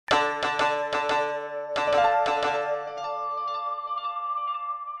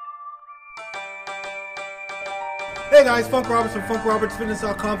Hey guys, Funk Roberts from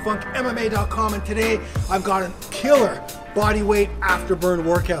FunkRobertsFitness.com, FunkMMA.com, and today I've got a killer bodyweight afterburn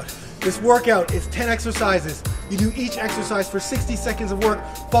workout. This workout is 10 exercises. You do each exercise for 60 seconds of work,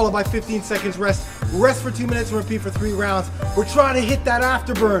 followed by 15 seconds rest. Rest for 2 minutes and repeat for 3 rounds. We're trying to hit that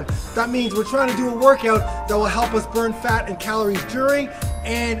afterburn. That means we're trying to do a workout that will help us burn fat and calories during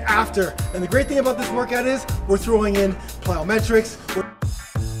and after. And the great thing about this workout is we're throwing in plyometrics. We're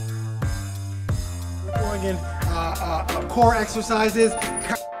throwing in core exercises,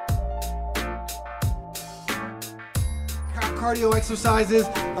 cardio exercises,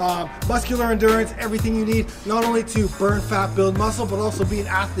 muscular endurance, everything you need, not only to burn fat, build muscle, but also be an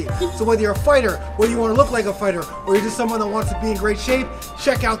athlete. So whether you're a fighter, whether you want to look like a fighter, or you're just someone that wants to be in great shape,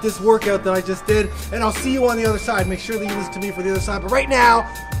 check out this workout that I just did, and I'll see you on the other side. Make sure that you listen to me for the other side, but right now,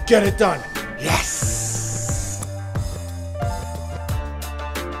 get it done. Yes!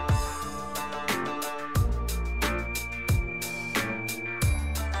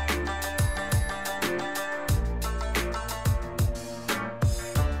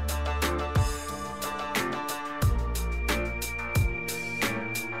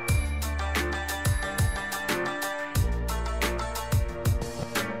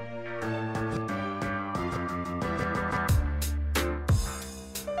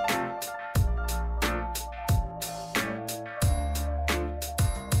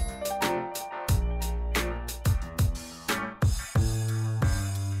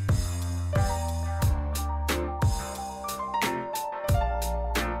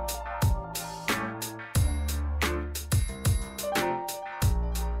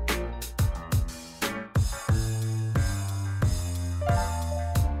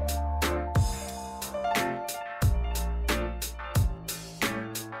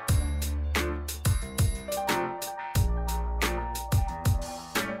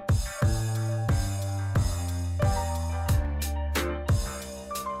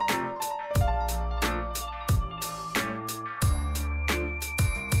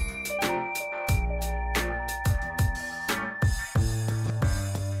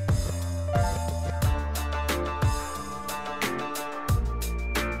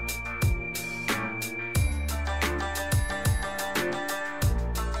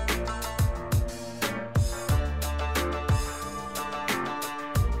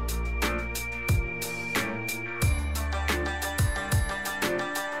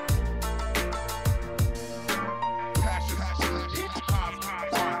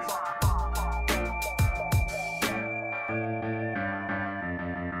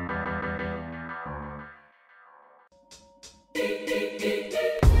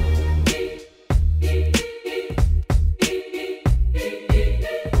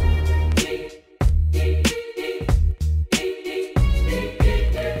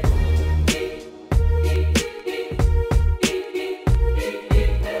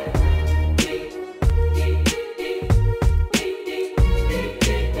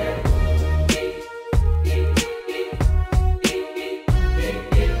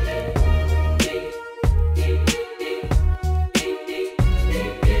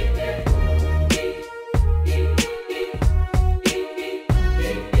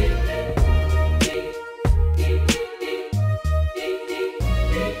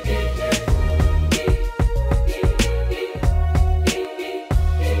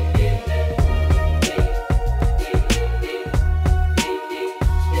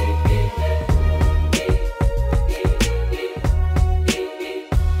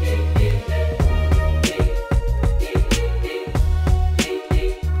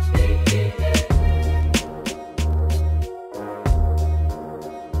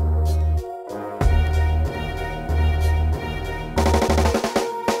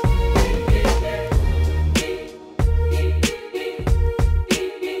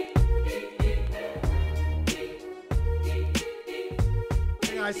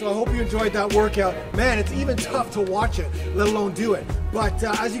 So I hope you enjoyed that workout. Man, it's even tough to watch it, let alone do it. But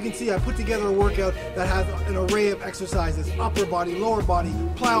as you can see, I put together a workout that has an array of exercises: upper body, lower body,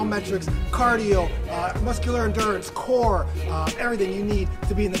 plyometrics, cardio, muscular endurance, core, everything you need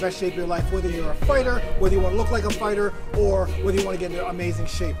to be in the best shape of your life, whether you're a fighter, whether you want to look like a fighter, or whether you want to get into amazing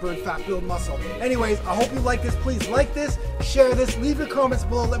shape, burn fat, build muscle. Anyways, I hope you like this. Please like this, share this, leave your comments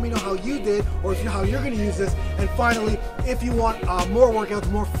below, let me know how you did, or how you're going to use this. And finally, if you want more workouts,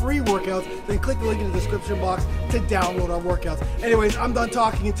 more free workouts, then click the link in the description box to download our workouts. Anyways, I'm done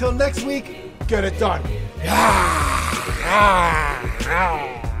talking. Until next week, get it done.